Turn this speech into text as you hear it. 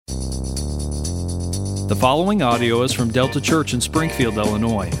The following audio is from Delta Church in Springfield,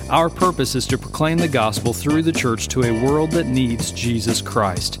 Illinois. Our purpose is to proclaim the gospel through the church to a world that needs Jesus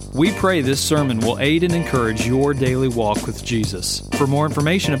Christ. We pray this sermon will aid and encourage your daily walk with Jesus. For more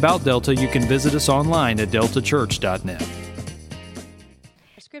information about Delta, you can visit us online at deltachurch.net.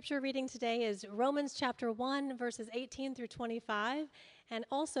 Our scripture reading today is Romans chapter 1, verses 18 through 25, and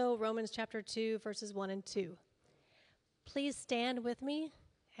also Romans chapter 2, verses 1 and 2. Please stand with me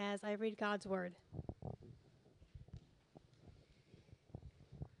as I read God's word.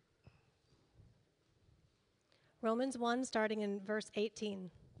 Romans 1, starting in verse 18.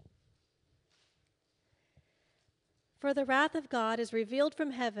 For the wrath of God is revealed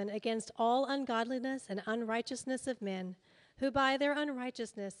from heaven against all ungodliness and unrighteousness of men, who by their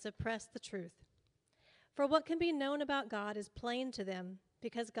unrighteousness suppress the truth. For what can be known about God is plain to them,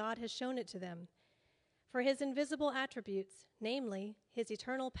 because God has shown it to them. For his invisible attributes, namely, his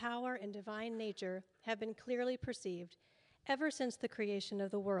eternal power and divine nature, have been clearly perceived, ever since the creation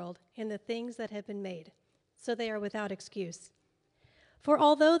of the world, in the things that have been made. So they are without excuse. For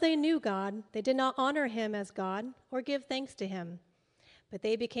although they knew God, they did not honor him as God or give thanks to him. But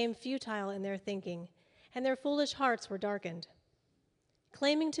they became futile in their thinking, and their foolish hearts were darkened.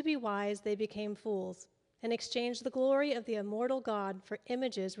 Claiming to be wise, they became fools, and exchanged the glory of the immortal God for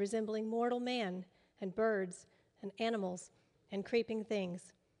images resembling mortal man, and birds, and animals, and creeping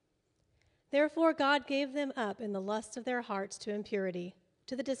things. Therefore God gave them up in the lust of their hearts to impurity,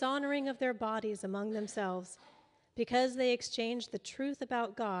 to the dishonoring of their bodies among themselves, because they exchanged the truth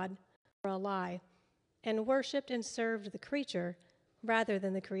about God for a lie, and worshipped and served the creature rather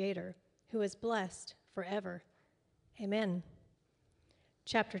than the Creator, who is blessed forever. Amen.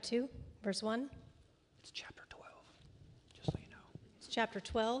 Chapter 2, verse 1. It's chapter 12, just so you know. It's chapter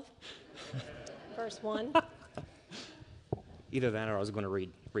 12, verse 1. Either that or I was going to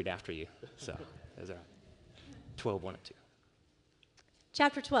read after you. So, that's all right. 12, 1 and 2.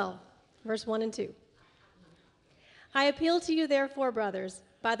 Chapter 12, verse 1 and 2. I appeal to you, therefore, brothers,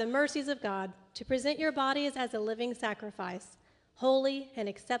 by the mercies of God, to present your bodies as a living sacrifice, holy and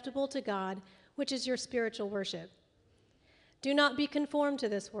acceptable to God, which is your spiritual worship. Do not be conformed to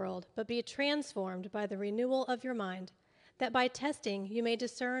this world, but be transformed by the renewal of your mind, that by testing you may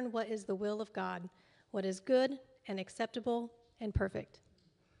discern what is the will of God, what is good and acceptable and perfect.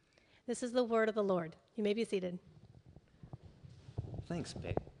 This is the word of the Lord. You may be seated. Thanks,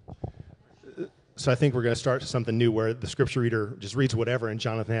 Vic. So I think we're going to start something new where the scripture reader just reads whatever and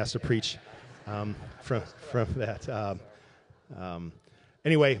Jonathan has to preach from that.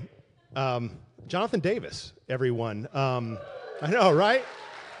 Anyway, Jonathan Davis, everyone. I know, right?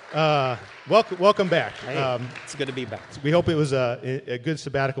 Welcome back. Hey, it's good to be back. We hope it was a good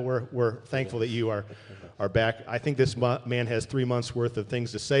sabbatical. We're thankful that you are back. I think this man has 3 months' worth of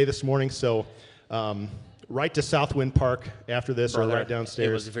things to say this morning, so right to Southwind Park after this, Brother, or right downstairs.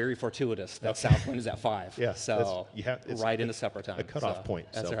 It was very fortuitous that Southwind is at 5. Yeah, so it's right into supper time. A cutoff point.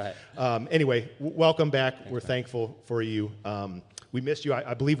 That's so. right. Anyway, welcome back. We're thankful for you. We missed you.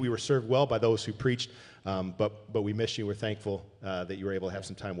 I believe we were served well by those who preached, but we missed you. We're thankful that you were able to have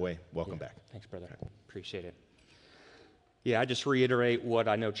some time away. Welcome back. Thanks, brother. Appreciate it. Yeah, I just reiterate what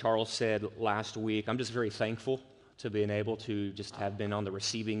I know Charles said last week. I'm just very thankful to being able to just have been on the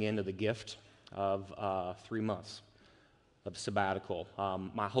receiving end of the gift of 3 months of sabbatical.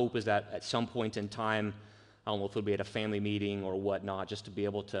 My hope is that at some point in time, I don't know if it'll be at a family meeting or whatnot, just to be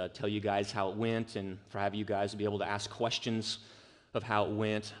able to tell you guys how it went and for have you guys to be able to ask questions of how it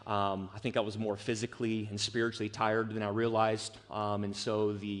went. I think I was more physically and spiritually tired than I realized, and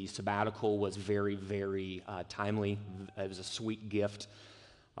so the sabbatical was very, very timely. It was a sweet gift.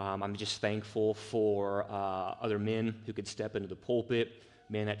 I'm just thankful for other men who could step into the pulpit,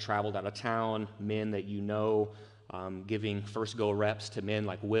 men that traveled out of town, men that you know, giving first go reps to men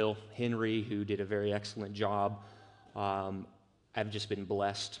like Will Henry, who did a very excellent job. I've just been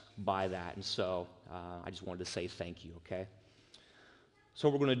blessed by that, and so I just wanted to say thank you, okay? So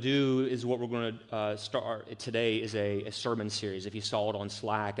what we're going to do is what we're going to start today is a sermon series. If you saw it on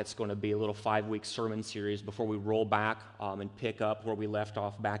Slack, it's going to be a little 5-week sermon series before we roll back and pick up where we left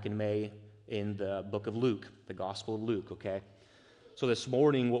off back in May in the book of Luke, the Gospel of Luke, okay? So this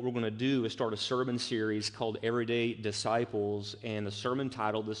morning, what we're going to do is start a sermon series called Everyday Disciples, and the sermon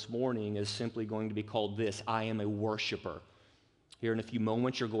title this morning is simply going to be called this: I Am a Worshiper. Here in a few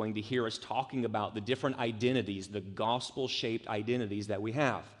moments, you're going to hear us talking about the different identities, the gospel-shaped identities that we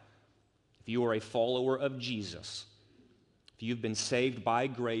have. If you are a follower of Jesus, if you've been saved by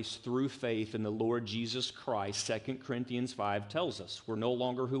grace through faith in the Lord Jesus Christ, 2 Corinthians 5 tells us we're no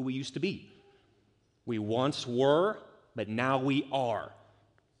longer who we used to be. We once were, but now we are.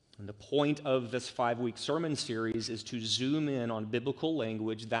 And the point of this 5-week sermon series is to zoom in on biblical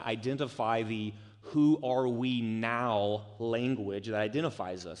language that identify the who are we now language that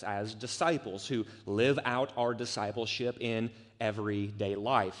identifies us as disciples who live out our discipleship in everyday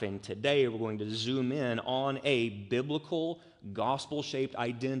life. And today we're going to zoom in on a biblical, gospel-shaped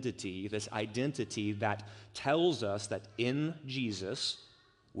identity, this identity that tells us that in Jesus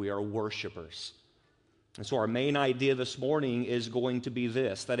we are worshipers. And so our main idea this morning is going to be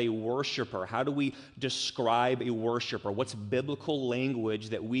this, that a worshiper, how do we describe a worshiper? What's biblical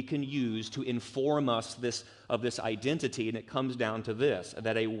language that we can use to inform us of this identity? And it comes down to this,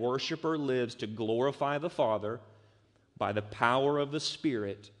 that a worshiper lives to glorify the Father by the power of the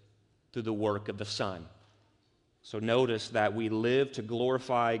Spirit through the work of the Son. So notice that we live to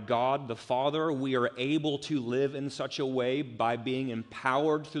glorify God the Father. We are able to live in such a way by being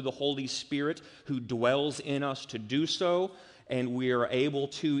empowered through the Holy Spirit who dwells in us to do so. And we are able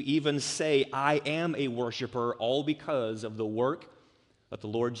to even say, I am a worshiper, all because of the work that the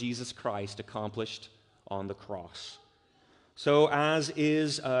Lord Jesus Christ accomplished on the cross. So as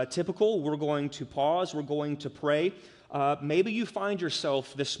is typical, we're going to pause, we're going to pray. Maybe you find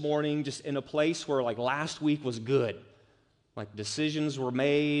yourself this morning just in a place where like last week was good. Like decisions were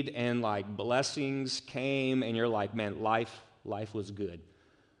made and like blessings came and you're like, man, life was good.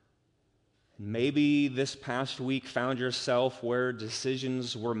 Maybe this past week found yourself where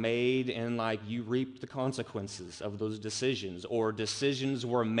decisions were made and like you reaped the consequences of those decisions, or decisions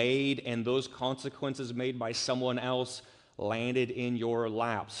were made and those consequences made by someone else landed in your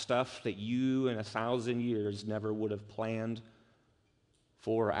lap, stuff that you in 1,000 years never would have planned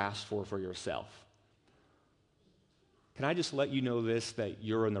for or asked for yourself. Can I just let you know this, that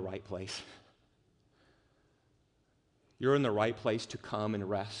you're in the right place? You're in the right place to come and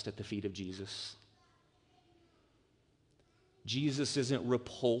rest at the feet of Jesus. Jesus isn't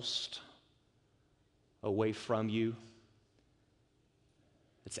repulsed away from you.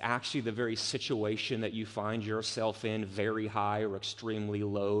 It's actually the very situation that you find yourself in, very high or extremely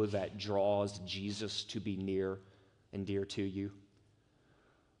low, that draws Jesus to be near and dear to you.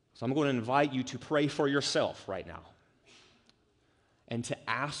 So I'm going to invite you to pray for yourself right now and to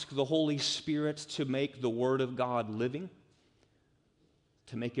ask the Holy Spirit to make the Word of God living,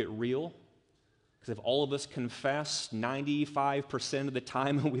 to make it real. Because if all of us confess 95% of the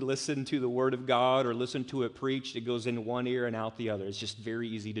time when we listen to the Word of God or listen to it preached, it goes in one ear and out the other. It's just very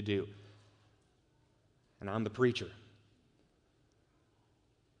easy to do. And I'm the preacher.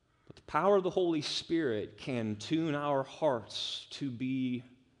 But the power of the Holy Spirit can tune our hearts to be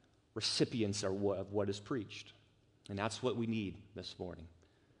recipients of what is preached. And that's what we need this morning.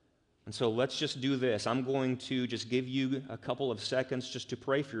 And so let's just do this. I'm going to just give you a couple of seconds just to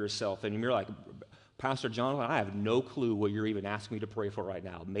pray for yourself. And you're like, Pastor Jonathan, I have no clue what you're even asking me to pray for right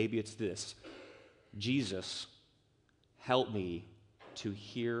now. Maybe it's this. Jesus, help me to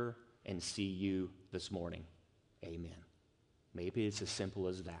hear and see you this morning. Amen. Maybe it's as simple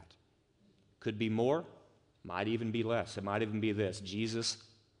as that. Could be more, might even be less. It might even be this. Jesus,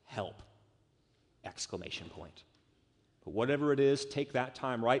 help! Exclamation point. But whatever it is, take that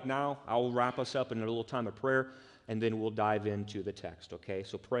time right now. I'll wrap us up in a little time of prayer, and then we'll dive into the text, okay?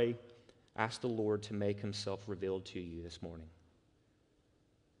 So pray. Ask the Lord to make himself revealed to you this morning.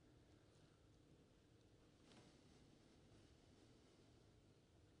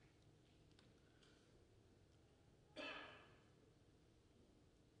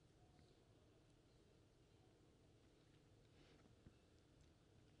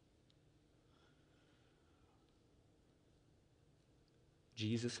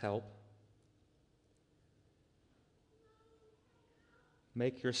 Jesus, help.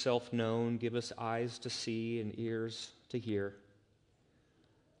 Make yourself known. Give us eyes to see and ears to hear.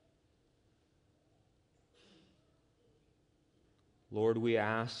 Lord, we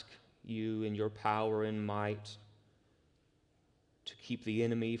ask you in your power and might to keep the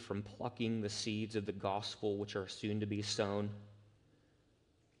enemy from plucking the seeds of the gospel which are soon to be sown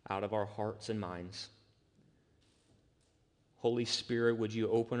out of our hearts and minds. Holy Spirit, would you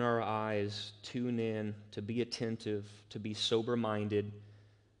open our eyes, tune in, to be attentive, to be sober-minded,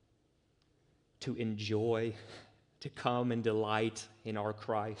 to enjoy, to come and delight in our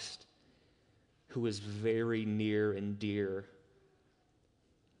Christ, who is very near and dear.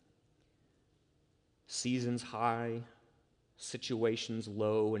 Seasons high, situations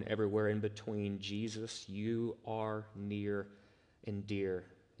low, and everywhere in between. Jesus, you are near and dear,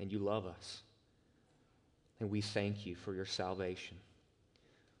 and you love us. And we thank you for your salvation.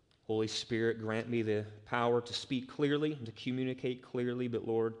 Holy Spirit, grant me the power to speak clearly and to communicate clearly, but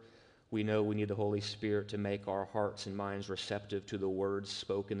Lord, we know we need the Holy Spirit to make our hearts and minds receptive to the words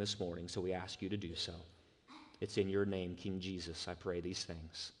spoken this morning, so we ask you to do so. It's in your name, King Jesus, I pray these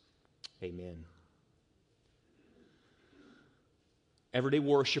things. Amen. Everyday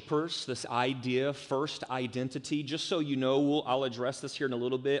worshipers, this idea, first identity, just so you know, I'll address this here in a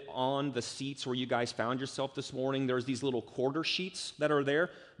little bit. On the seats where you guys found yourself this morning, there's these little quarter sheets that are there.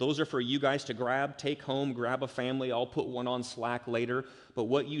 Those are for you guys to grab, take home, grab a family. I'll put one on Slack later. But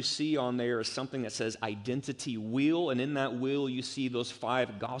what you see on there is something that says identity wheel, and in that wheel you see those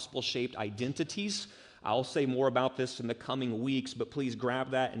 5 gospel-shaped identities. I'll say more about this in the coming weeks, but please grab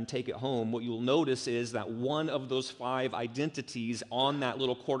that and take it home. What you'll notice is that one of those 5 identities on that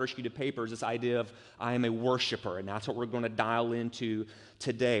little quarter sheet of paper is this idea of I am a worshiper, and that's what we're going to dial into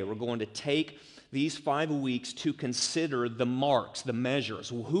today. We're going to take these 5 weeks to consider the marks, the measures.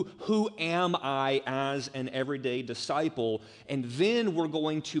 Who am I as an everyday disciple? And then we're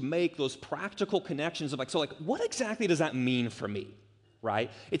going to make those practical connections of what exactly does that mean for me?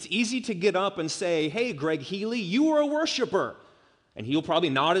 Right? It's easy to get up and say, hey, Greg Healy, you are a worshiper. And he'll probably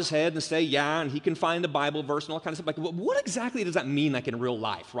nod his head and say, yeah, and he can find the Bible verse and all kinds of stuff. What exactly does that mean in real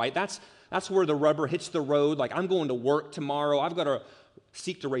life, right? That's where the rubber hits the road. I'm going to work tomorrow. I've got to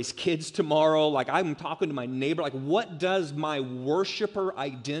seek to raise kids tomorrow. I'm talking to my neighbor. What does my worshiper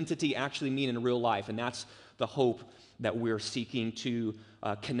identity actually mean in real life? And that's the hope that we're seeking to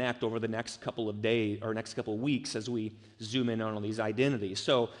connect over the next couple of days or next couple of weeks as we zoom in on these identities.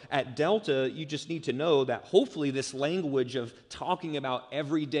 So at Delta, you just need to know that hopefully this language of talking about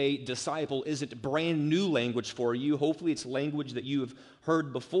everyday disciple isn't brand new language for you. Hopefully it's language that you have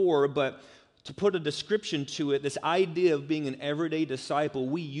heard before, but to put a description to it, this idea of being an everyday disciple,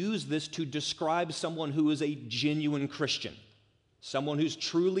 we use this to describe someone who is a genuine Christian, someone who's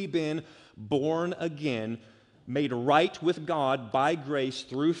truly been born again, made right with God by grace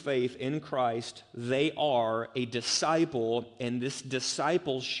through faith in Christ. They are a disciple, and this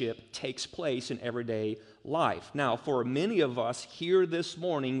discipleship takes place in everyday life. Now, for many of us here this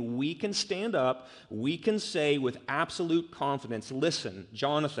morning, we can stand up, we can say with absolute confidence, listen,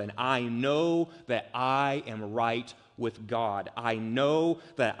 Jonathan, I know that I am right with God. I know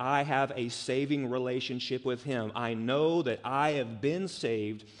that I have a saving relationship with Him. I know that I have been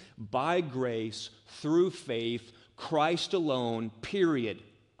saved by grace through faith, Christ alone, period.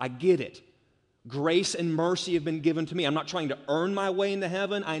 I get it. Grace and mercy have been given to me. I'm not trying to earn my way into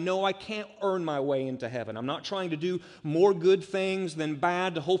heaven. I know I can't earn my way into heaven. I'm not trying to do more good things than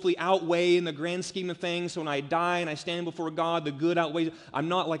bad to hopefully outweigh in the grand scheme of things. So when I die and I stand before God, the good outweighs. I'm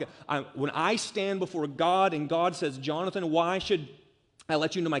not when I stand before God and God says, Jonathan, why should I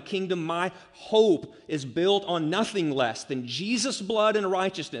let you into my kingdom? My hope is built on nothing less than Jesus' blood and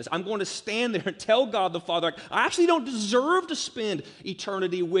righteousness. I'm going to stand there and tell God the Father, I actually don't deserve to spend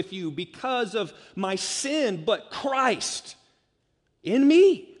eternity with you because of my sin, but Christ in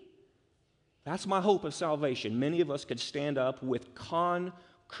me. That's my hope of salvation. Many of us could stand up with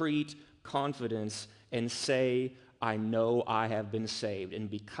concrete confidence and say, I know I have been saved.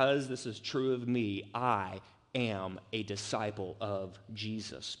 And because this is true of me, I am a disciple of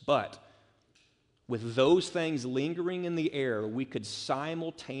Jesus. But with those things lingering in the air, we could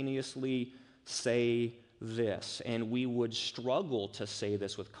simultaneously say this, and we would struggle to say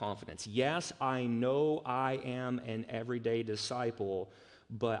this with confidence. Yes, I know I am an everyday disciple,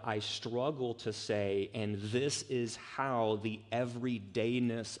 but I struggle to say, and this is how the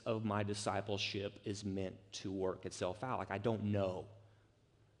everydayness of my discipleship is meant to work itself out. I don't know.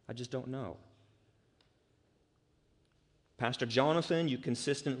 I just don't know. Pastor Jonathan, you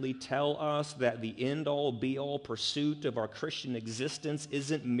consistently tell us that the end-all, be-all pursuit of our Christian existence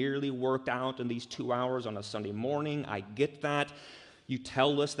isn't merely worked out in these 2 hours on a Sunday morning. I get that. You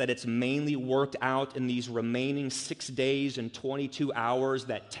tell us that it's mainly worked out in these remaining 6 days and 22 hours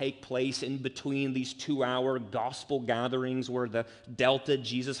that take place in between these 2-hour gospel gatherings where the Delta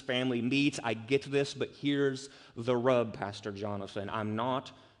Jesus family meets. I get this, but here's the rub, Pastor Jonathan. I'm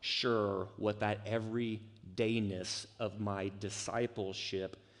not sure what that everydayness of my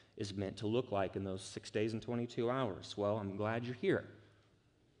discipleship is meant to look like in those 6 days and 22 hours. Well, I'm glad you're here,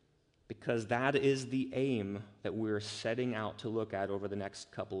 because that is the aim that we're setting out to look at over the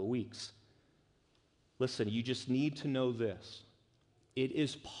next couple of weeks. Listen, you just need to know this. It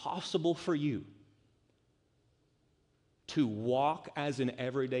is possible for you to walk as an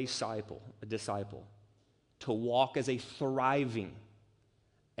everyday disciple, to walk as a thriving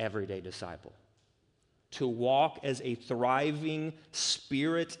everyday disciple, to walk as a thriving,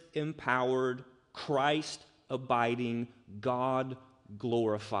 Spirit-empowered, Christ-abiding,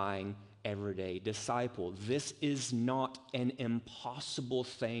 God-glorifying everyday disciple. This is not an impossible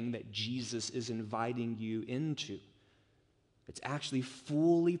thing that Jesus is inviting you into. It's actually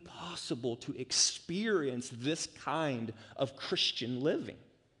fully possible to experience this kind of Christian living.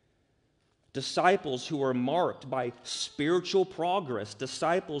 Disciples who are marked by spiritual progress,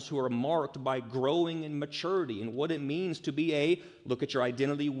 disciples who are marked by growing in maturity and what it means to be look at your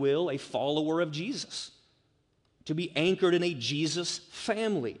identity, a follower of Jesus, to be anchored in a Jesus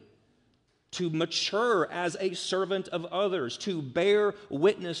family, to mature as a servant of others, to bear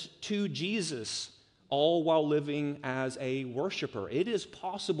witness to Jesus, all while living as a worshiper. It is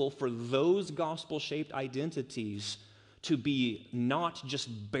possible for those gospel-shaped identities to be not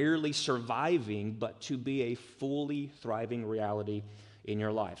just barely surviving, but to be a fully thriving reality in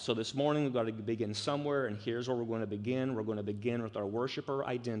your life. So this morning, we've got to begin somewhere, and here's where we're going to begin. We're going to begin with our worshiper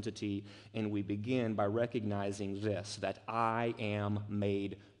identity, and we begin by recognizing this, that I am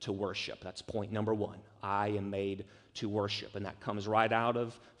made to worship. That's point number one. I am made to worship, and that comes right out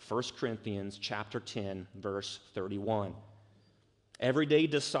of 1 Corinthians chapter 10, verse 31. Everyday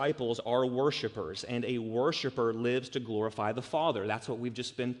disciples are worshipers, and a worshiper lives to glorify the Father. That's what we've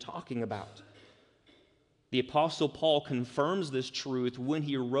just been talking about. The Apostle Paul confirms this truth when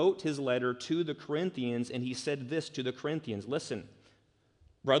he wrote his letter to the Corinthians, and he said this to the Corinthians: listen,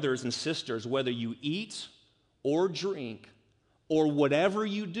 brothers and sisters, whether you eat or drink or whatever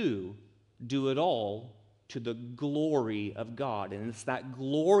you do, do it all to the glory of God. And it's that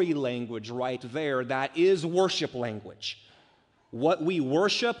glory language right there that is worship language. What we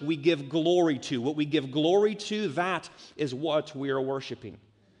worship, we give glory to. What we give glory to, that is what we are worshiping.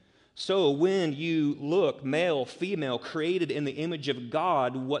 So when you look, male, female, created in the image of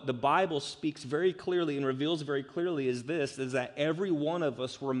God, what the Bible speaks very clearly and reveals very clearly is this, is that every one of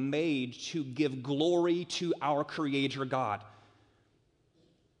us were made to give glory to our Creator God.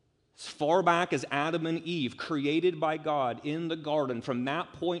 As far back as Adam and Eve, created by God in the garden, from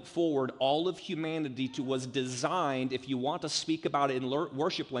that point forward, all of humanity was designed, if you want to speak about it in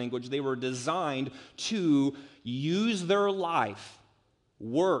worship language, they were designed to use their life,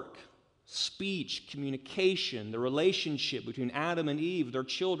 work, speech, communication, the relationship between Adam and Eve, their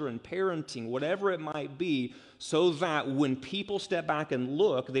children, parenting, whatever it might be, so that when people step back and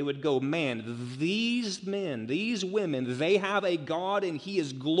look, they would go, man, these men, these women, they have a God and He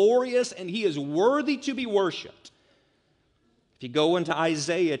is glorious and He is worthy to be worshiped. If you go into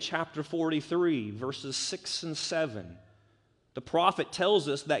Isaiah chapter 43, verses 6 and 7, the prophet tells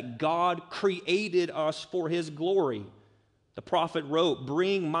us that God created us for His glory. The prophet wrote,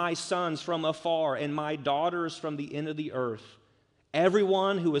 "Bring my sons from afar and my daughters from the end of the earth.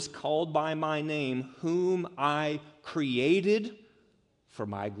 Everyone who is called by my name, whom I created for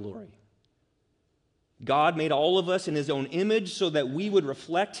my glory." God made all of us in His own image so that we would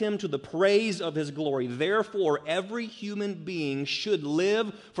reflect Him to the praise of His glory. Therefore, every human being should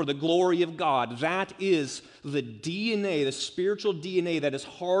live for the glory of God. That is the DNA, the spiritual DNA that is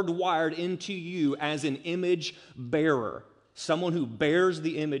hardwired into you as an image bearer. Someone who bears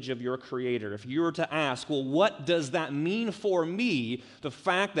the image of your Creator. If you were to ask, well, what does that mean for me? The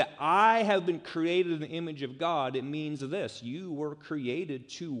fact that I have been created in the image of God, it means this: you were created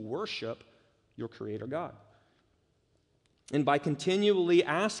to worship your Creator God. And by continually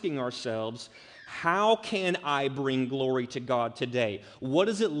asking ourselves, how can I bring glory to God today? What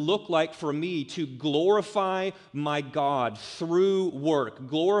does it look like for me to glorify my God through work?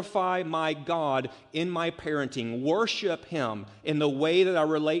 Glorify my God in my parenting. Worship Him in the way that I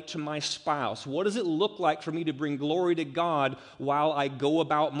relate to my spouse. What does it look like for me to bring glory to God while I go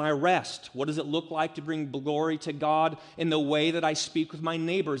about my rest? What does it look like to bring glory to God in the way that I speak with my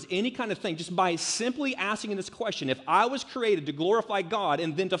neighbors? Any kind of thing. Just by simply asking this question, if I was created to glorify God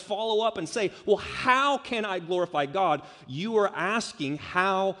and then to follow up and say, well, how can I glorify God? You are asking,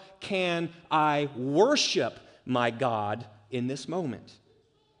 how can I worship my God in this moment?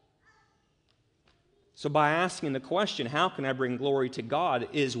 So by asking the question, how can I bring glory to God,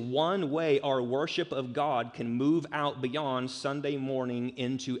 is one way our worship of God can move out beyond Sunday morning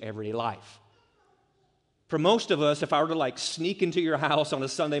into everyday life. For most of us, if I were to sneak into your house on a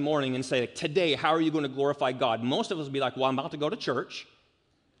Sunday morning and say, today, how are you going to glorify God? Most of us would be like, well, I'm about to go to church.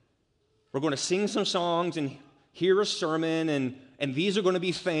 We're going to sing some songs and hear a sermon, and these are going to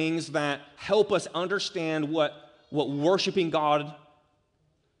be things that help us understand what worshiping God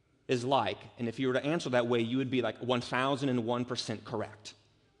is like. And if you were to answer that way, you would be 1,001% correct.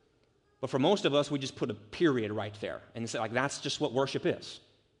 But for most of us, we just put a period right there and say, that's just what worship is.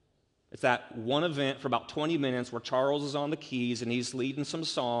 It's that one event for about 20 minutes where Charles is on the keys and he's leading some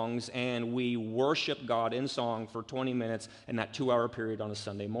songs, and we worship God in song for 20 minutes in that 2-hour period on a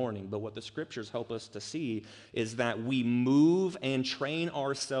Sunday morning. But what the scriptures help us to see is that we move and train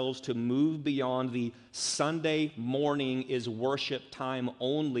ourselves to move beyond the Sunday morning is worship time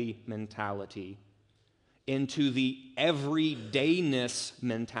only mentality into the everyday-ness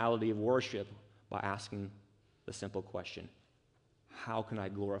mentality of worship by asking the simple question: how can I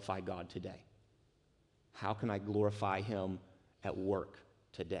glorify God today? How can I glorify Him at work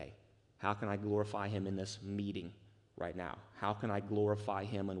today? How can I glorify Him in this meeting right now? How can I glorify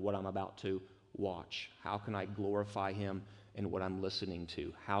Him in what I'm about to watch? How can I glorify Him in what I'm listening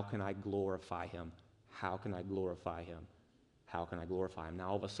to? How can I glorify Him? How can I glorify Him? How can I glorify Him?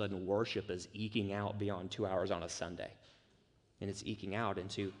 Now all of a sudden worship is eking out beyond 2 hours on a Sunday. And it's eking out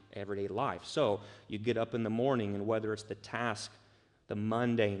into everyday life. So you get up in the morning, and whether it's the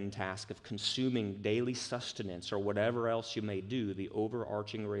mundane task of consuming daily sustenance or whatever else you may do, the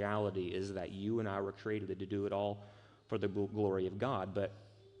overarching reality is that you and I were created to do it all for the glory of God. But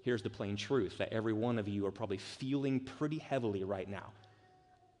here's the plain truth, that every one of you are probably feeling pretty heavily right now.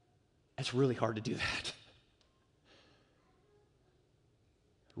 It's really hard to do that.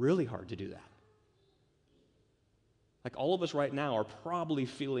 Really hard to do that. Like all of us right now are probably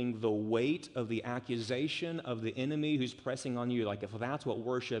feeling the weight of the accusation of the enemy who's pressing on you. Like if that's what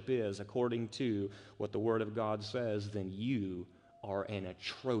worship is, according to what the Word of God says, then you are an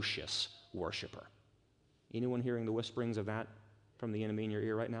atrocious worshiper. Anyone hearing the whisperings of that from the enemy in your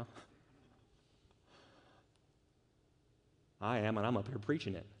ear right now? I am, and I'm up here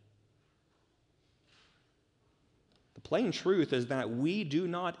preaching it. The plain truth is that we do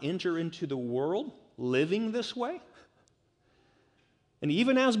not enter into the world living this way. And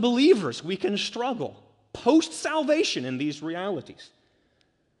even as believers, we can struggle post-salvation in these realities.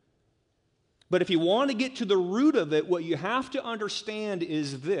 But if you want to get to the root of it, what you have to understand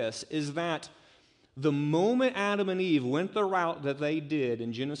is this, is that the moment Adam and Eve went the route that they did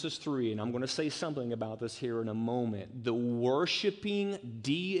in Genesis 3, and I'm going to say something about this here in a moment, the worshiping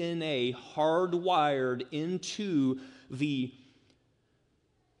DNA hardwired into the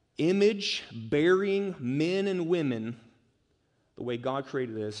image-bearing men and women, the way God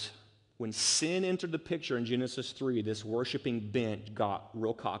created this, when sin entered the picture in Genesis 3, this worshiping bent got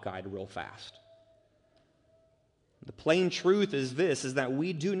real cockeyed real fast. The plain truth is this, is that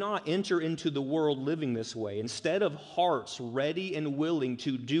we do not enter into the world living this way. Instead of hearts ready and willing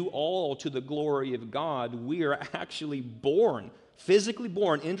to do all to the glory of God, we are actually born, physically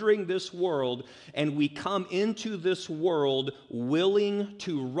born, entering this world, and we come into this world willing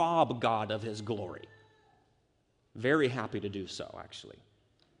to rob God of His glory. Very happy to do so, actually.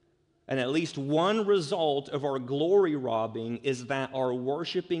 And at least one result of our glory robbing is that our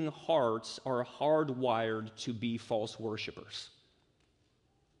worshiping hearts are hardwired to be false worshipers.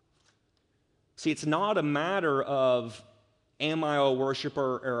 See, it's not a matter of, am I a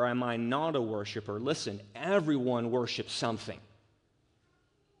worshiper or am I not a worshiper? Listen, everyone worships something.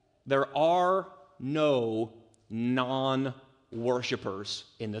 There are no non-worshipers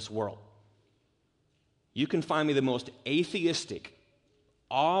in this world. You can find me the most atheistic,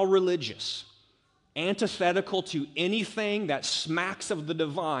 all-religious, antithetical to anything that smacks of the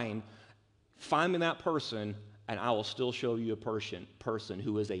divine. Find me that person, and I will still show you a person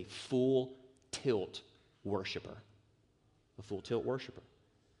who is a full-tilt worshiper. A full-tilt worshiper.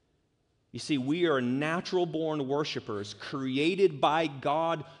 You see, we are natural-born worshipers created by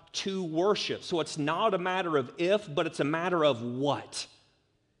God to worship. So it's not a matter of if, but it's a matter of what.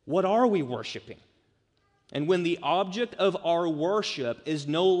 What are we worshiping? And when the object of our worship is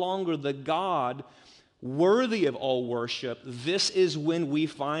no longer the God worthy of all worship, this is when we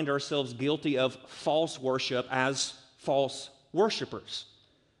find ourselves guilty of false worship as false worshipers.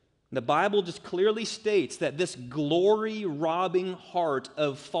 The Bible just clearly states that this glory-robbing heart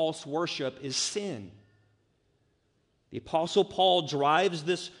of false worship is sin. The Apostle Paul drives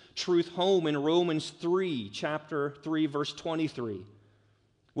this truth home in Romans 3, chapter 3, verse 23.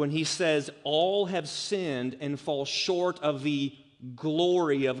 When he says, all have sinned and fall short of the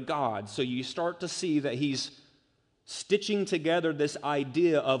glory of God. So you start to see that he's stitching together this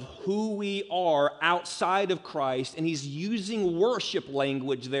idea of who we are outside of Christ, and he's using worship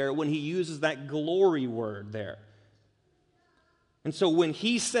language there when he uses that glory word there. And so when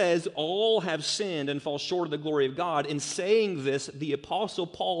he says all have sinned and fall short of the glory of God, in saying this, the Apostle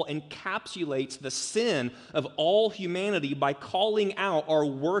Paul encapsulates the sin of all humanity by calling out our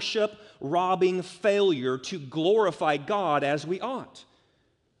worship-robbing failure to glorify God as we ought.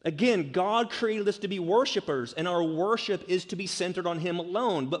 Again, God created us to be worshipers, and our worship is to be centered on Him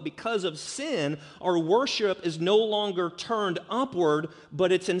alone. But because of sin, our worship is no longer turned upward,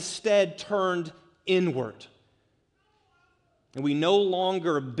 but it's instead turned inward. And we no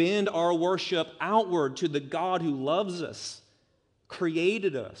longer bend our worship outward to the God who loves us,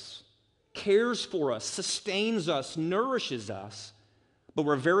 created us, cares for us, sustains us, nourishes us. But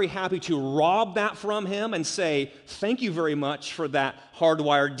we're very happy to rob that from Him and say, thank you very much for that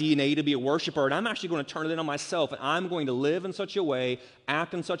hardwired DNA to be a worshiper, and I'm actually going to turn it in on myself, and I'm going to live in such a way,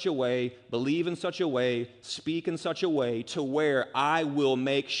 act in such a way, believe in such a way, speak in such a way, to where I will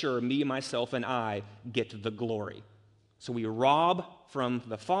make sure me, myself, and I get the glory. So we rob from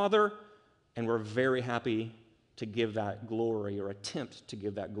the Father, and we're very happy to give that glory or attempt to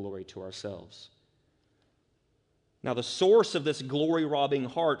give that glory to ourselves. Now, the source of this glory-robbing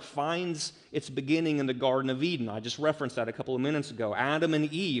heart finds its beginning in the Garden of Eden. I just referenced that a couple of minutes ago. Adam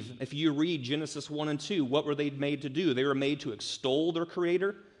and Eve, if you read Genesis 1 and 2, what were they made to do? They were made to extol their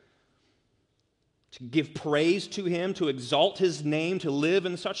Creator, to give praise to Him, to exalt His name, to live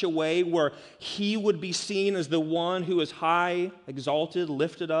in such a way where He would be seen as the one who is high, exalted,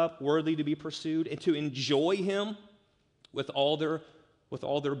 lifted up, worthy to be pursued, and to enjoy Him with all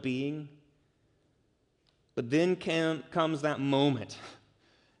their being. But then comes that moment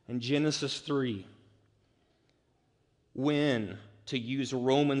in Genesis 3 when, to use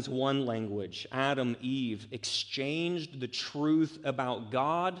Romans 1 language, Adam, Eve exchanged the truth about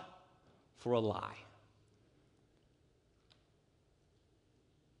God for a lie.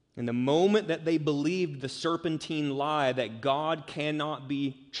 In the moment that they believed the serpentine lie that God cannot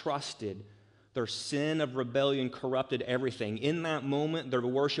be trusted, their sin of rebellion corrupted everything. In that moment, their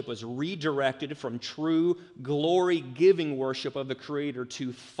worship was redirected from true glory-giving worship of the Creator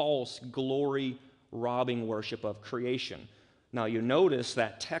to false glory-robbing worship of creation. Now, you notice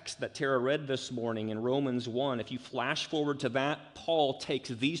that text that Tara read this morning in Romans 1. If you flash forward to that, Paul takes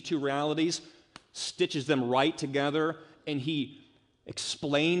these two realities, stitches them right together, and he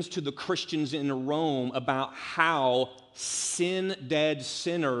explains to the Christians in Rome about how sin-dead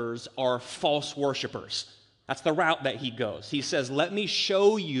sinners are false worshipers. That's the route that he goes. He says, let me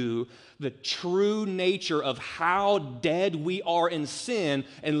show you the true nature of how dead we are in sin,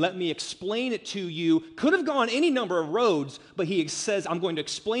 and let me explain it to you. Could have gone any number of roads, but he says, I'm going to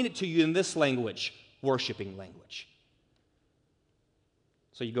explain it to you in this language, worshiping language.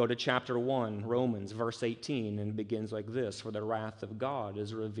 So you go to chapter 1, Romans, verse 18, and it begins like this: for the wrath of God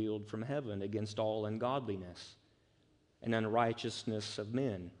is revealed from heaven against all ungodliness and unrighteousness of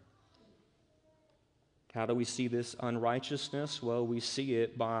men. How do we see this unrighteousness? Well, we see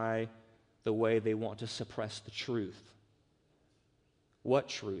it by the way they want to suppress the truth. What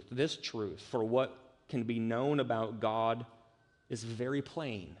truth? This truth. For what can be known about God is very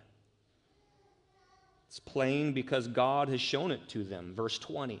plain. It's plain because God has shown it to them. Verse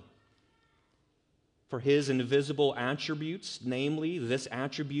 20. For His invisible attributes, namely this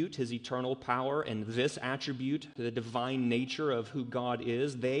attribute, His eternal power, and this attribute, the divine nature of who God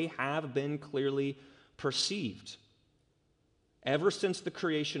is, they have been clearly perceived ever since the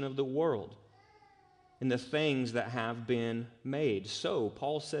creation of the world in the things that have been made. So,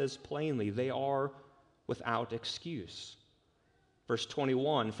 Paul says plainly, they are without excuse. Verse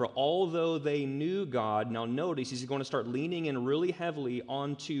 21, for although they knew God, now notice he's going to start leaning in really heavily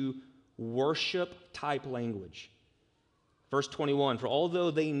onto worship-type language. Verse 21, for although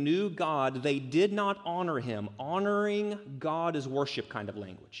they knew God, they did not honor Him. Honoring God is worship kind of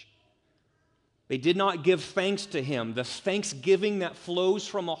language. They did not give thanks to Him. The thanksgiving that flows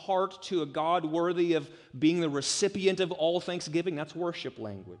from a heart to a God worthy of being the recipient of all thanksgiving, that's worship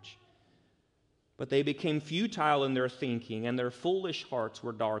language. But they became futile in their thinking, and their foolish hearts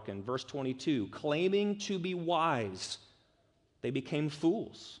were darkened. Verse 22, claiming to be wise, they became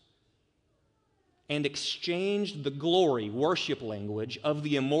fools and exchanged the glory, worship language, of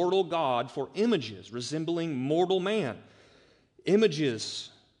the immortal God for images resembling mortal man, images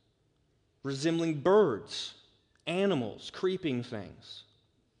resembling birds, animals, creeping things.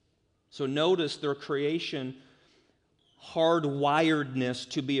 So notice their creation hardwiredness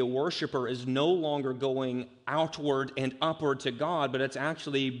to be a worshiper is no longer going outward and upward to God, but it's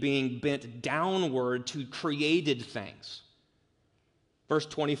actually being bent downward to created things. Verse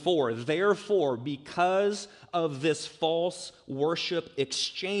 24, therefore, because of this false worship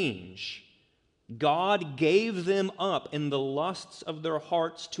exchange, God gave them up in the lusts of their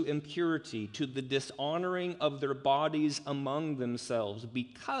hearts to impurity, to the dishonoring of their bodies among themselves,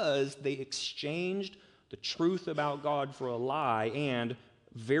 because they exchanged the truth about God for a lie, and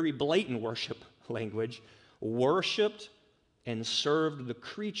very blatant worship language, worshipped and served the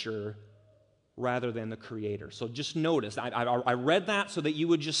creature rather than the Creator. So just notice, I read that so that you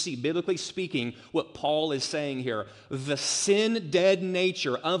would just see, biblically speaking, what Paul is saying here. The sin-dead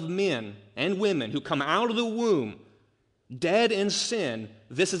nature of men and women who come out of the womb, dead in sin,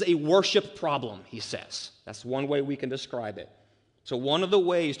 this is a worship problem, he says. That's one way we can describe it. So one of the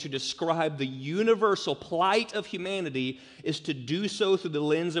ways to describe the universal plight of humanity is to do so through the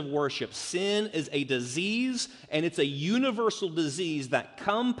lens of worship. Sin is a disease, and it's a universal disease that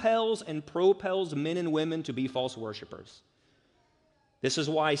compels and propels men and women to be false worshipers. This is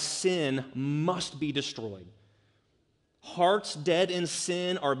why sin must be destroyed. Hearts dead in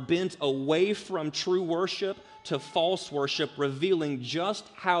sin are bent away from true worship to false worship, revealing just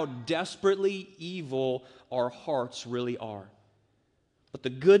how desperately evil our hearts really are. But the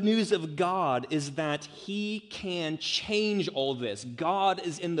good news of God is that He can change all this. God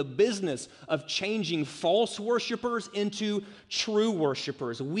is in the business of changing false worshipers into true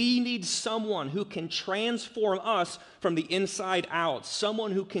worshipers. We need someone who can transform us from the inside out,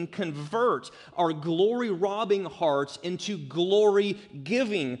 someone who can convert our glory-robbing hearts into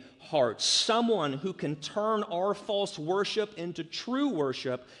glory-giving hearts, someone who can turn our false worship into true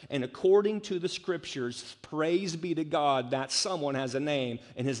worship. And according to the Scriptures, praise be to God, that someone has a name,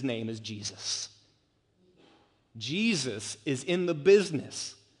 and His name is Jesus. Jesus is in the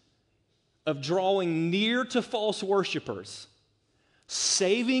business of drawing near to false worshipers,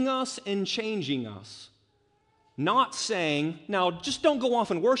 saving us and changing us. Not saying, now just don't go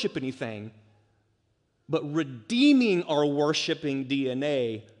off and worship anything, but redeeming our worshiping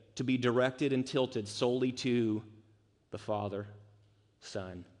DNA to be directed and tilted solely to the Father,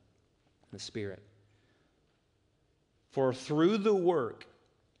 Son, and the Spirit. For through the work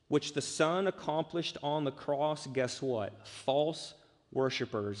which the Son accomplished on the cross, guess what? False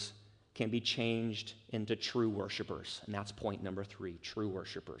worshipers can be changed into true worshipers. And that's point number 3, true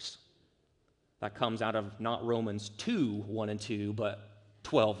worshipers. That comes out of not Romans 2, 1 and 2, but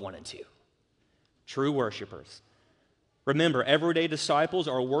 12, 1 and 2. True worshipers. Remember, everyday disciples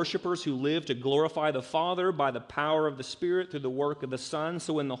are worshipers who live to glorify the Father by the power of the Spirit through the work of the Son.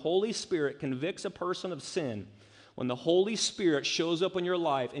 So when the Holy Spirit convicts a person of sin, when the Holy Spirit shows up in your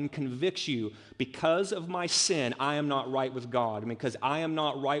life and convicts you, because of my sin, I am not right with God. And because I am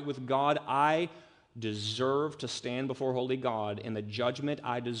not right with God, I deserve to stand before holy God, and the judgment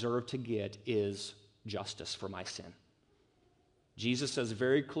I deserve to get is justice for my sin. Jesus says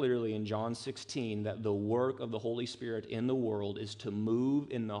very clearly in John 16 that the work of the Holy Spirit in the world is to move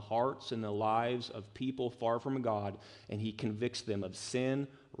in the hearts and the lives of people far from God, and He convicts them of sin,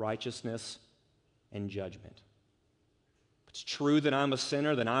 righteousness, and judgment. If it's true that I'm a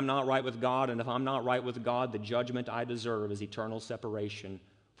sinner, then I'm not right with God, and if I'm not right with God, the judgment I deserve is eternal separation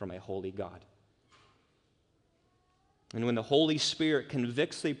from a holy God. And when the Holy Spirit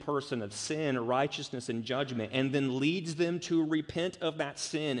convicts a person of sin, righteousness, and judgment, and then leads them to repent of that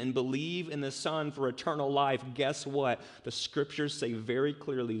sin and believe in the Son for eternal life, guess what? The Scriptures say very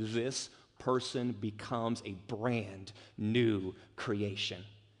clearly this person becomes a brand new creation.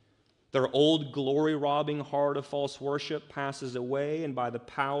 Their old glory-robbing heart of false worship passes away, and by the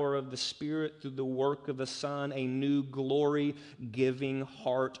power of the Spirit, through the work of the Son, a new glory-giving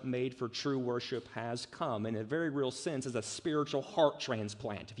heart made for true worship has come. In a very real sense, as a spiritual heart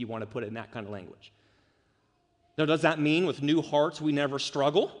transplant, if you want to put it in that kind of language. Now, does that mean with new hearts we never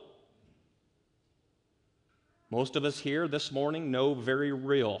struggle? Most of us here this morning know very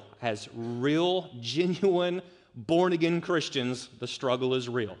real, as real, genuine, born-again Christians, the struggle is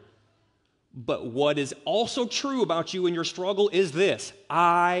real. But what is also true about you in your struggle is this: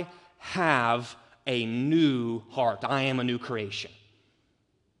 I have a new heart. I am a new creation.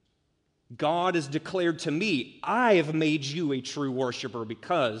 God has declared to me, I have made you a true worshiper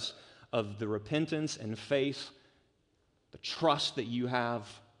because of the repentance and faith, the trust that you have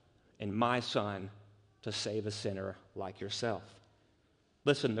in my Son to save a sinner like yourself.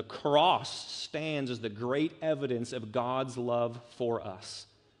 Listen, the cross stands as the great evidence of God's love for us.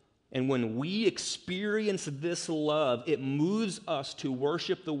 And when we experience this love, it moves us to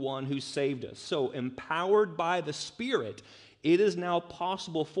worship the one who saved us. So, empowered by the Spirit, it is now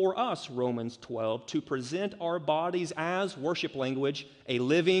possible for us, Romans 12, to present our bodies as, worship language, a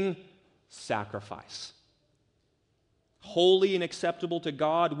living sacrifice, holy and acceptable to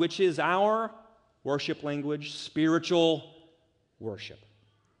God, which is our, worship language, spiritual worship.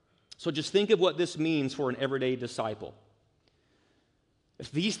 So just think of what this means for an everyday disciple.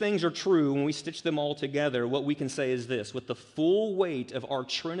 If these things are true, when we stitch them all together, what we can say is this: with the full weight of our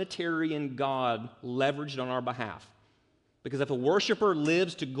Trinitarian God leveraged on our behalf. Because if a worshiper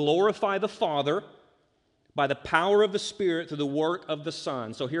lives to glorify the Father by the power of the Spirit through the work of the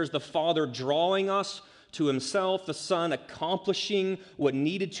Son. So here's the Father drawing us to himself, the Son accomplishing what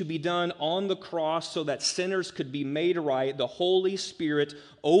needed to be done on the cross so that sinners could be made right, the Holy Spirit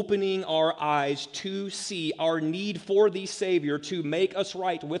opening our eyes to see our need for the Savior to make us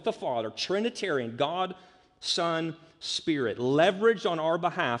right with the Father. Trinitarian, God, Son, Spirit, leveraged on our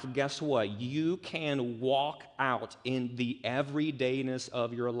behalf. Guess what? You can walk out in the everydayness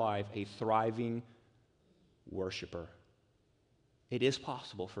of your life a thriving worshiper. It is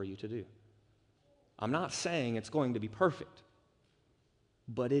possible for you to do. I'm not saying it's going to be perfect,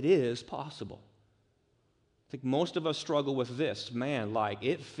 but it is possible. I think most of us struggle with this. Man, like,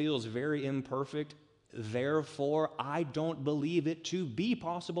 it feels very imperfect, therefore I don't believe it to be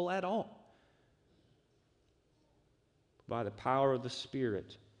possible at all. By the power of the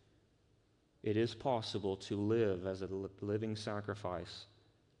Spirit, it is possible to live as a living sacrifice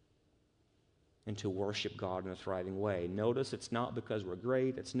and to worship God in a thriving way. Notice it's not because we're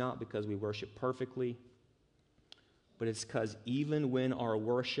great, it's not because we worship perfectly, but it's because even when our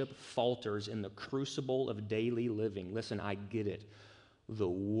worship falters in the crucible of daily living, listen, I get it. The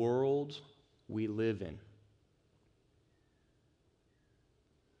world we live in,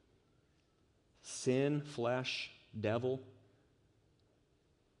 sin, flesh, devil,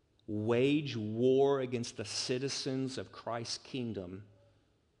 wage war against the citizens of Christ's kingdom,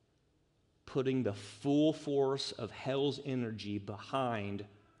 putting the full force of hell's energy behind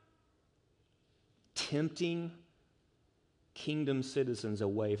tempting kingdom citizens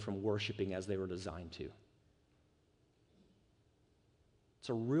away from worshiping as they were designed to. It's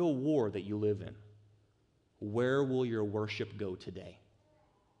a real war that you live in. Where will your worship go today?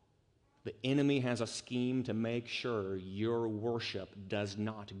 The enemy has a scheme to make sure your worship does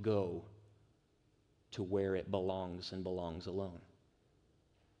not go to where it belongs and belongs alone.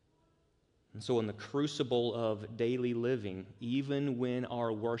 And so in the crucible of daily living, even when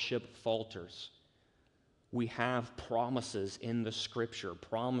our worship falters, we have promises in the Scripture,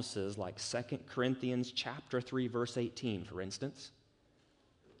 promises like 2 Corinthians chapter 3, verse 18, for instance,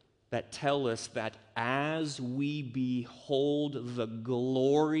 that tell us that as we behold the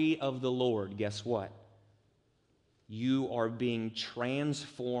glory of the Lord, guess what? You are being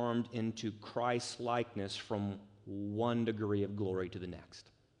transformed into Christ's likeness from one degree of glory to the next.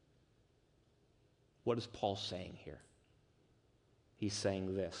 What is Paul saying here? He's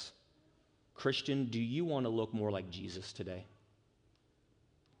saying this. Christian, do you want to look more like Jesus today?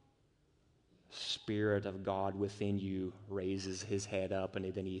 Spirit of God within you raises his head up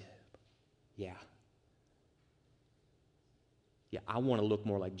and then yeah, I want to look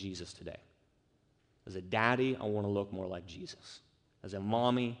more like Jesus today. As a daddy, I want to look more like Jesus. As a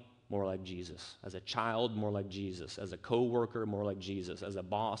mommy, more like Jesus. As a child, more like Jesus. As a coworker, more like Jesus. As a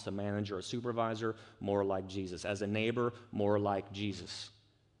boss, a manager, a supervisor, more like Jesus. As a neighbor, more like Jesus.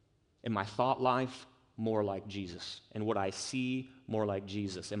 In my thought life, more like Jesus. In what I see, more like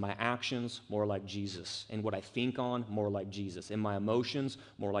Jesus. In my actions, more like Jesus. In what I think on, more like Jesus. In my emotions,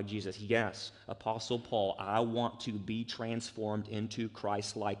 more like Jesus. Yes, Apostle Paul, I want to be transformed into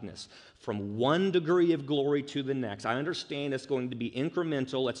Christ's likeness from one degree of glory to the next. I understand it's going to be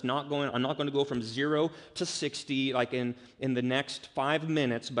incremental. I'm not going to go from 0 to 60 like in the next 5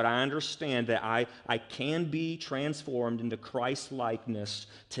 minutes, but I understand that I can be transformed into Christ's likeness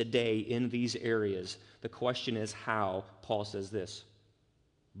today in these areas. The question is how. Paul says this,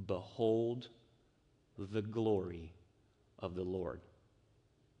 behold the glory of the Lord.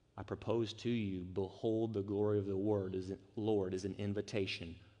 I propose to you, behold the glory of the Lord is an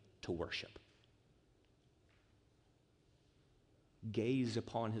invitation to worship. Gaze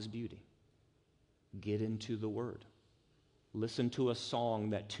upon his beauty. Get into the word. Listen to a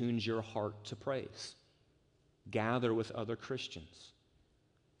song that tunes your heart to praise. Gather with other Christians.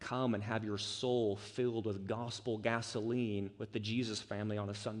 Come and have your soul filled with gospel gasoline with the Jesus family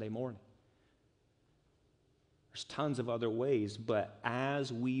on a Sunday morning. There's tons of other ways, but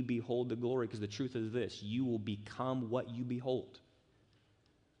as we behold the glory, because the truth is this, you will become what you behold.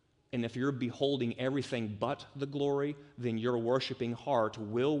 And if you're beholding everything but the glory, then your worshiping heart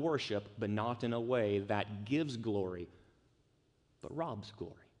will worship, but not in a way that gives glory, but robs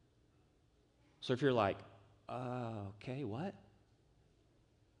glory. So if you're like, okay, what?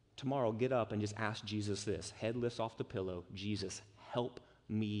 Tomorrow, get up and just ask Jesus this. Head lifts off the pillow. Jesus, help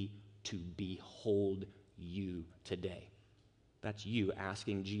me to behold you today. That's you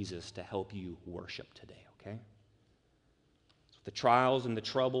asking Jesus to help you worship today, okay? So the trials and the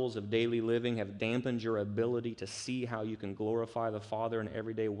troubles of daily living have dampened your ability to see how you can glorify the Father in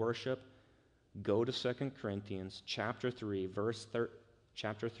everyday worship. Go to 2 Corinthians chapter 3, verse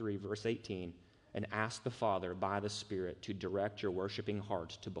 18, and ask the Father by the Spirit to direct your worshiping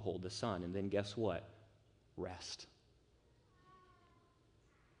heart to behold the Son. And then guess what? Rest.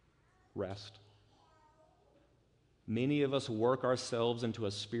 Rest. Many of us work ourselves into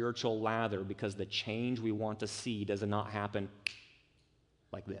a spiritual lather because the change we want to see does not happen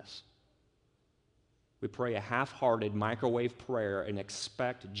like this. We pray a half-hearted microwave prayer and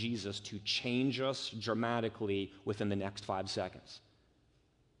expect Jesus to change us dramatically within the next 5 seconds.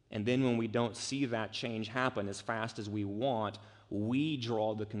 And then when we don't see that change happen as fast as we want, we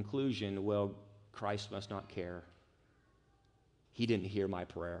draw the conclusion, well, Christ must not care. He didn't hear my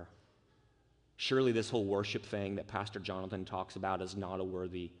prayer. Surely this whole worship thing that Pastor Jonathan talks about is not a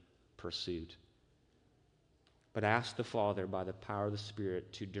worthy pursuit. But ask the Father by the power of the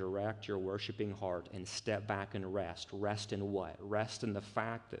Spirit to direct your worshiping heart and step back and rest. Rest in what? Rest in the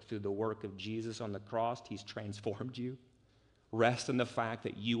fact that through the work of Jesus on the cross, He's transformed you. Rest in the fact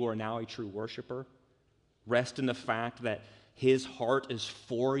that you are now a true worshiper. Rest in the fact that His heart is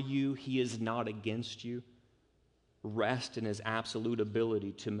for you. He is not against you. Rest in His absolute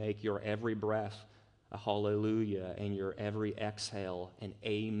ability to make your every breath a hallelujah and your every exhale an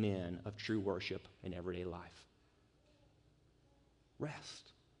amen of true worship in everyday life.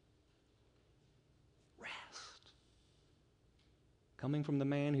 Rest. Rest. Coming from the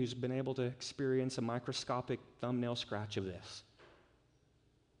man who's been able to experience a microscopic thumbnail scratch of this.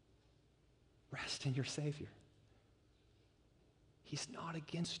 Rest in your Savior. He's not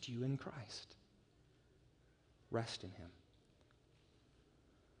against you in Christ. Rest in Him.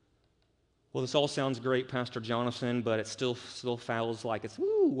 Well, this all sounds great, Pastor Jonathan, but it still feels like it's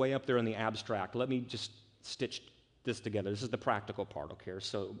way up there in the abstract. Let me just stitch this together. This is the practical part, okay?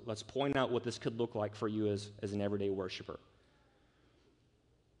 So let's point out what this could look like for you as an everyday worshiper.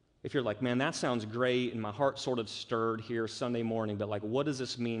 If you're like, man, that sounds great, and my heart sort of stirred here Sunday morning, but like, what does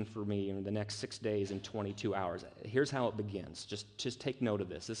this mean for me in the next 6 days and 22 hours? Here's how it begins. Just take note of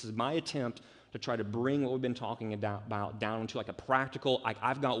this. This is my attempt to try to bring what we've been talking about down into like a practical, like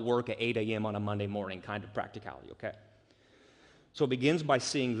I've got work at 8 a.m. on a Monday morning kind of practicality, okay? So it begins by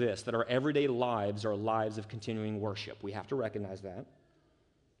seeing this, that our everyday lives are lives of continuing worship. We have to recognize that.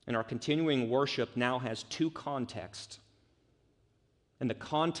 And our continuing worship now has two contexts. And the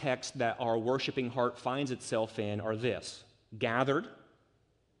context that our worshiping heart finds itself in are this: gathered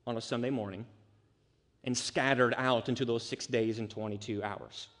on a Sunday morning and scattered out into those 6 days and 22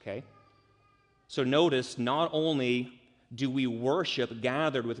 hours, okay? So notice, not only do we worship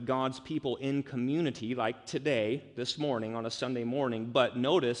gathered with God's people in community, like today, this morning, on a Sunday morning, but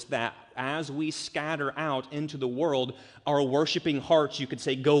notice that as we scatter out into the world, our worshiping hearts, you could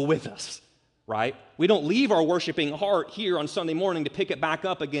say, go with us, right? We don't leave our worshiping heart here on Sunday morning to pick it back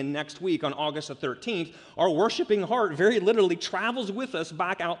up again next week on August the 13th. Our worshiping heart very literally travels with us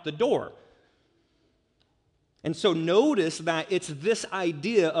back out the door. And so notice that it's this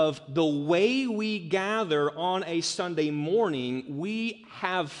idea of the way we gather on a Sunday morning. We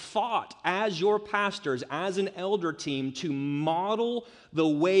have fought as your pastors, as an elder team, to model the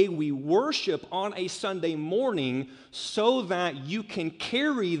way we worship on a Sunday morning so that you can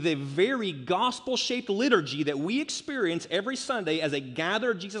carry the very gospel-shaped liturgy that we experience every Sunday as a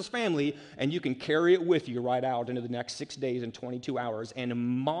gathered Jesus family, and you can carry it with you right out into the next 6 days and 22 hours and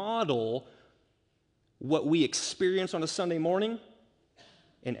model what we experience on a Sunday morning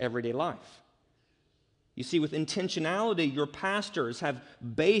in everyday life. You see, with intentionality, your pastors have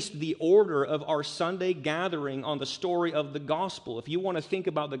based the order of our Sunday gathering on the story of the gospel. If you want to think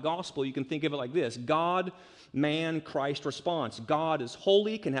about the gospel, you can think of it like this: God, man, Christ response. God is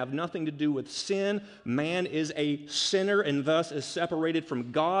holy, can have nothing to do with sin. Man is a sinner and thus is separated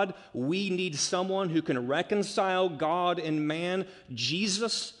from God. We need someone who can reconcile God and man.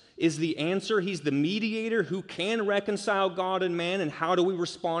 Jesus is the answer. He's the mediator who can reconcile God and man. And how do we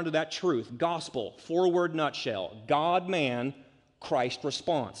respond to that truth? Gospel, 4-word nutshell: God, man, Christ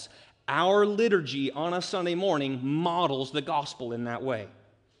response. Our liturgy on a Sunday morning models the gospel in that way.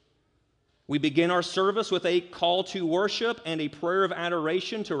 We begin our service with a call to worship and a prayer of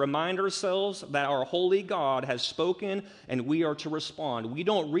adoration to remind ourselves that our holy God has spoken and we are to respond. We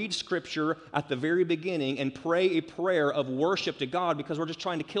don't read Scripture at the very beginning and pray a prayer of worship to God because we're just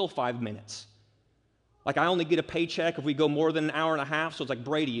trying to kill 5 minutes. Like, I only get a paycheck if we go more than an hour and a half, so it's like,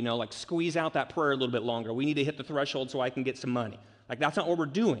 Brady, like squeeze out that prayer a little bit longer. We need to hit the threshold so I can get some money. Like, that's not what we're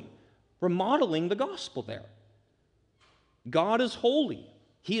doing. We're modeling the gospel there. God is holy.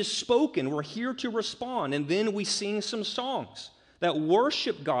 He has spoken. We're here to respond. And then we sing some songs that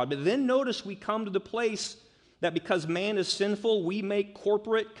worship God. But then notice we come to the place that because man is sinful, we make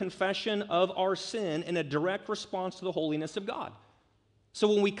corporate confession of our sin in a direct response to the holiness of God. So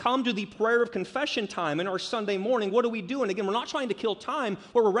when we come to the prayer of confession time in our Sunday morning, what are we doing? Again, we're not trying to kill time,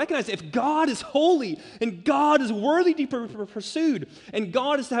 but we're recognizing if God is holy and God is worthy to be pursued and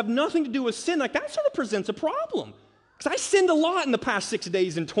God is to have nothing to do with sin, like that sort of presents a problem. Because I sinned a lot in the past 6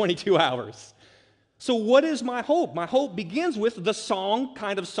 days and 22 hours. So what is my hope? My hope begins with the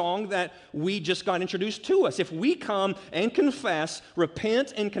kind of song that we just got introduced to us. If we come and confess,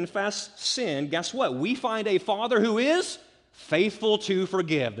 repent and confess sin, guess what? We find a Father who is faithful to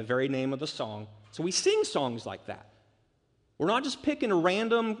forgive, the very name of the song. So we sing songs like that. We're not just picking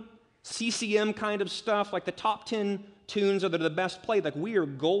random CCM kind of stuff, like the top 10 tunes that are the best played. Like we are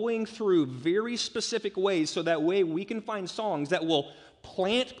going through very specific ways so that way we can find songs that will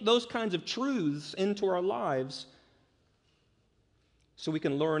plant those kinds of truths into our lives so we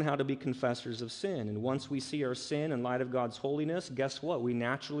can learn how to be confessors of sin. And once we see our sin in light of God's holiness, guess what? We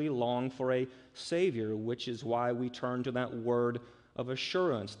naturally long for a Savior, which is why we turn to that word of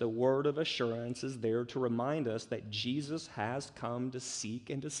assurance. The word of assurance is there to remind us that Jesus has come to seek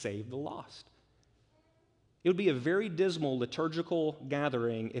and to save the lost. It would be a very dismal liturgical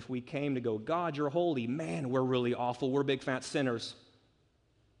gathering if we came to go, God, you're holy. Man, we're really awful. We're big fat sinners.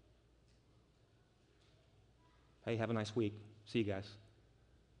 Hey, have a nice week. See you guys.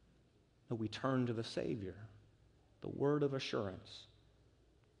 No, we turn to the Savior, the word of assurance.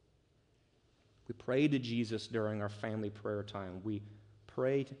 We pray to Jesus during our family prayer time. We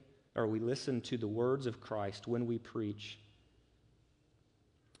listen to the words of Christ when we preach.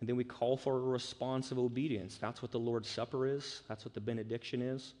 And then we call for a response of obedience. That's what the Lord's Supper is. That's what the benediction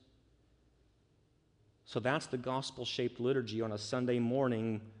is. So that's the gospel-shaped liturgy on a Sunday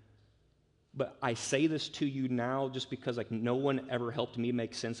morning. But I say this to you now just because no one ever helped me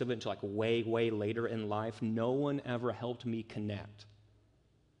make sense of it until way, way later in life. No one ever helped me connect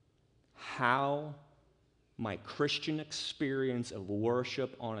how my Christian experience of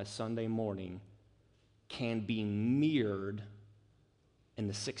worship on a Sunday morning can be mirrored in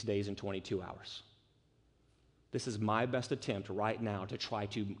the 6 days and 22 hours. This is my best attempt right now to try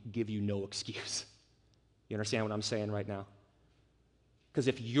to give you no excuse. You understand what I'm saying right now? Because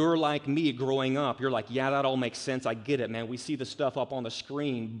if you're like me growing up, you're like, yeah, that all makes sense. I get it, man. We see the stuff up on the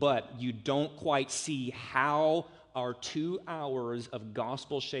screen, but you don't quite see how our 2 hours of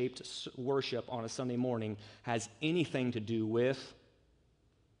gospel-shaped worship on a Sunday morning has anything to do with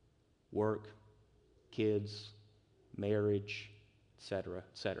work, kids, marriage, etc.,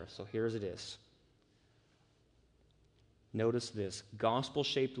 etc. So here's it is. Notice this.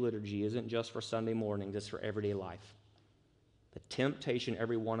 Gospel-shaped liturgy isn't just for Sunday mornings, it's for everyday life. The temptation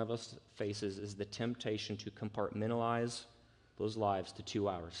every one of us faces is the temptation to compartmentalize those lives to 2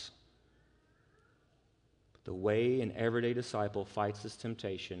 hours. But the way an everyday disciple fights this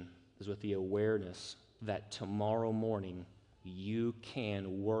temptation is with the awareness that tomorrow morning you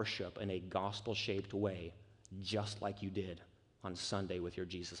can worship in a gospel-shaped way just like you did on Sunday with your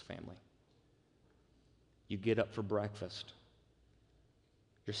Jesus family. You get up for breakfast.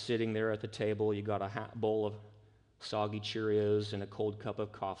 You're sitting there at the table. You got a bowl of soggy Cheerios and a cold cup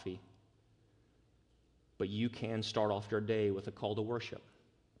of coffee. But you can start off your day with a call to worship.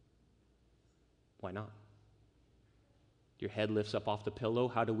 Why not? Your head lifts up off the pillow.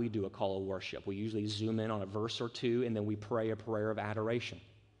 How do we do a call of worship? We usually zoom in on a verse or two, and then we pray a prayer of adoration.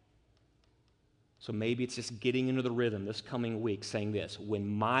 So maybe it's just getting into the rhythm this coming week, saying this: when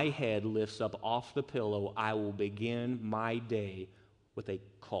my head lifts up off the pillow, I will begin my day with a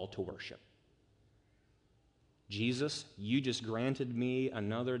call to worship. Jesus, you just granted me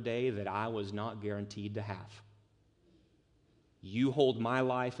another day that I was not guaranteed to have. You hold my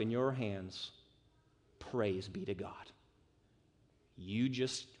life in your hands. Praise be to God. You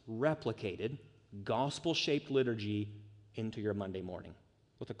just replicated gospel-shaped liturgy into your Monday morning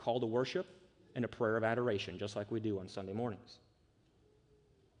with a call to worship and a prayer of adoration, just like we do on Sunday mornings.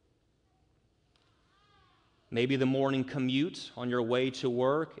 Maybe the morning commute on your way to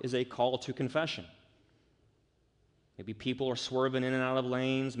work is a call to confession. Maybe people are swerving in and out of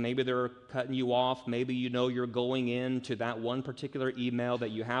lanes. Maybe they're cutting you off. Maybe you know you're going into that one particular email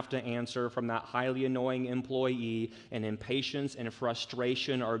that you have to answer from that highly annoying employee, and impatience and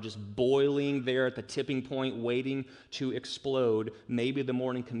frustration are just boiling there at the tipping point, waiting to explode. Maybe the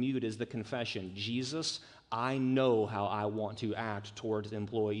morning commute is the confession. Jesus, I know how I want to act towards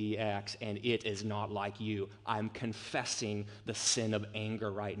employee X, and it is not like you. I'm confessing the sin of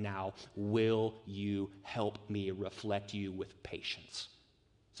anger right now. Will you help me reflect you with patience?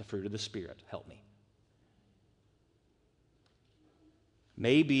 It's a fruit of the Spirit. Help me.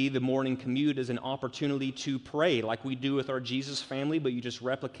 Maybe the morning commute is an opportunity to pray like we do with our Jesus family, but you just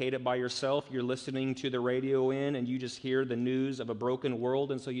replicate it by yourself. You're listening to the radio and you just hear the news of a broken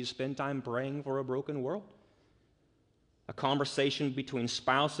world, and so you spend time praying for a broken world. A conversation between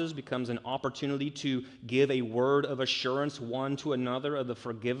spouses becomes an opportunity to give a word of assurance one to another of the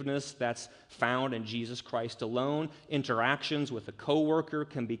forgiveness that's found in Jesus Christ alone. Interactions with a coworker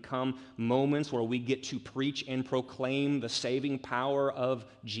can become moments where we get to preach and proclaim the saving power of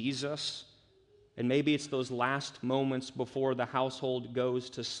Jesus. And maybe it's those last moments before the household goes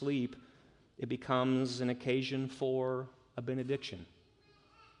to sleep. It becomes an occasion for a benediction.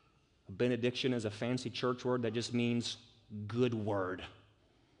 A benediction is a fancy church word that just means good word.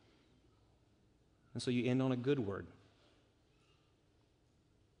 And so you end on a good word.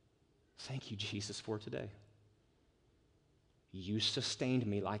 Thank you, Jesus, for today. You sustained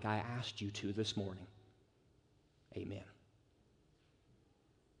me like I asked you to this morning. Amen.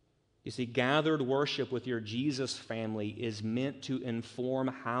 You see, gathered worship with your Jesus family is meant to inform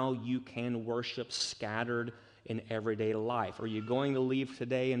how you can worship scattered in everyday life. Are you going to leave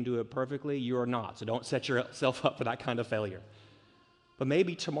today and do it perfectly? You are not. So don't set yourself up for that kind of failure. But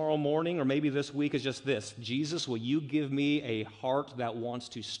maybe tomorrow morning or maybe this week is just this. Jesus, will you give me a heart that wants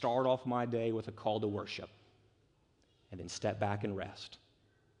to start off my day with a call to worship? And then step back and rest.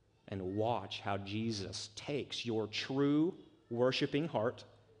 And watch how Jesus takes your true worshiping heart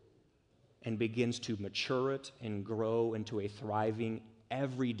and begins to mature it and grow into a thriving,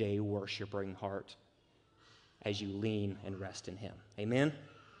 everyday worshiping heart as you lean and rest in Him. Amen?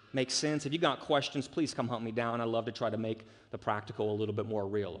 Makes sense? If you got questions, please come hunt me down. I love to try to make the practical a little bit more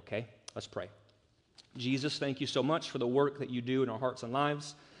real, okay? Let's pray. Jesus, thank you so much for the work that you do in our hearts and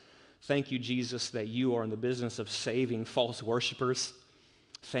lives. Thank you, Jesus, that you are in the business of saving false worshipers.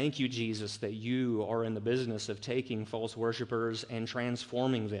 Thank you, Jesus, that you are in the business of taking false worshipers and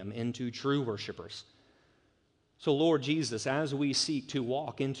transforming them into true worshipers. So, Lord Jesus, as we seek to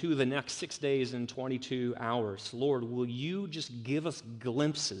walk into the next 6 days and 22 hours, Lord, will you just give us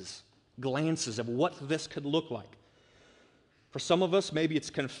glances of what this could look like? For some of us, maybe it's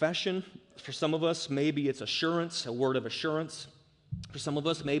confession. For some of us, maybe it's assurance, a word of assurance. For some of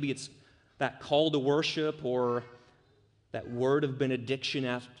us, maybe it's that call to worship or that word of benediction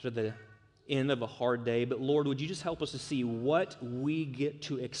after the end of a hard day. But Lord, would you just help us to see what we get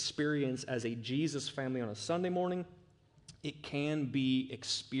to experience as a Jesus family on a Sunday morning? It can be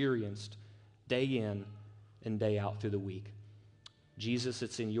experienced day in and day out through the week. Jesus,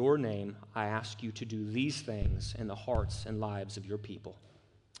 it's in your name I ask you to do these things in the hearts and lives of your people.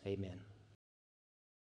 Amen.